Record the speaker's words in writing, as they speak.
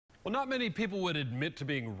Well, not many people would admit to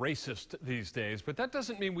being racist these days, but that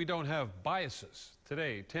doesn't mean we don't have biases.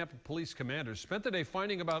 Today, Tampa Police commanders spent the day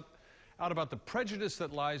finding out about the prejudice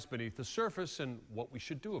that lies beneath the surface and what we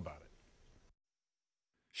should do about it.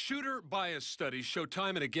 Shooter bias studies show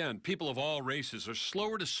time and again people of all races are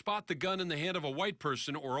slower to spot the gun in the hand of a white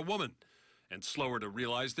person or a woman, and slower to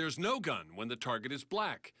realize there's no gun when the target is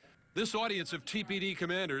black. This audience of TPD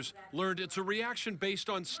commanders learned it's a reaction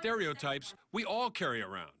based on stereotypes we all carry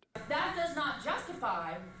around. That does not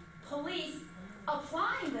justify police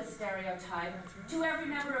applying the stereotype to every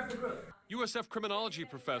member of the group. USF criminology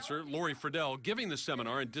professor Lori Friedel, giving the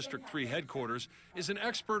seminar in District 3 headquarters, is an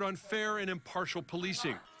expert on fair and impartial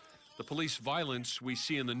policing. The police violence we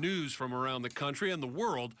see in the news from around the country and the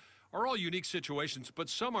world are all unique situations, but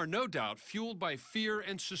some are no doubt fueled by fear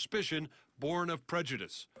and suspicion born of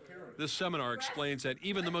prejudice. This seminar explains that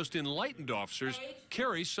even the most enlightened officers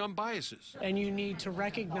carry some biases. And you need to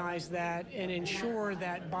recognize that and ensure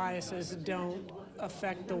that biases don't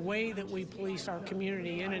affect the way that we police our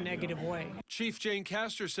community in a negative way. Chief Jane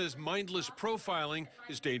Castor says mindless profiling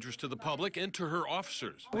is dangerous to the public and to her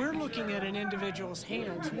officers. We're looking at an individual's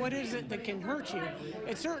hands. What is it that can hurt you?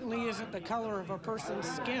 It certainly isn't the color of a person's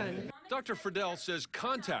skin. Dr. Friedel says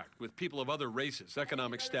contact with people of other races,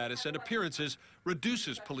 economic status, and appearances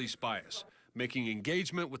reduces police bias, making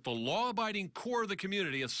engagement with the law-abiding core of the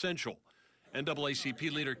community essential.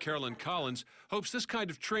 NAACP leader Carolyn Collins hopes this kind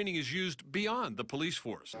of training is used beyond the police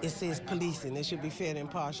force. It says policing. It should be fair and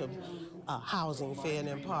impartial. Housing, fair and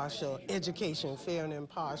impartial. Education, fair and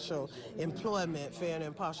impartial. Employment, fair and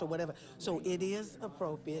impartial, whatever. So it is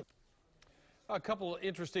appropriate. A couple of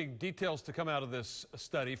interesting details to come out of this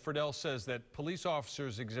study. Friedel says that police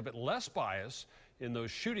officers exhibit less bias in those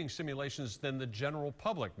shooting simulations than the general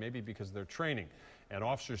public, maybe because of their training. And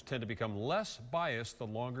officers tend to become less biased the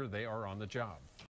longer they are on the job.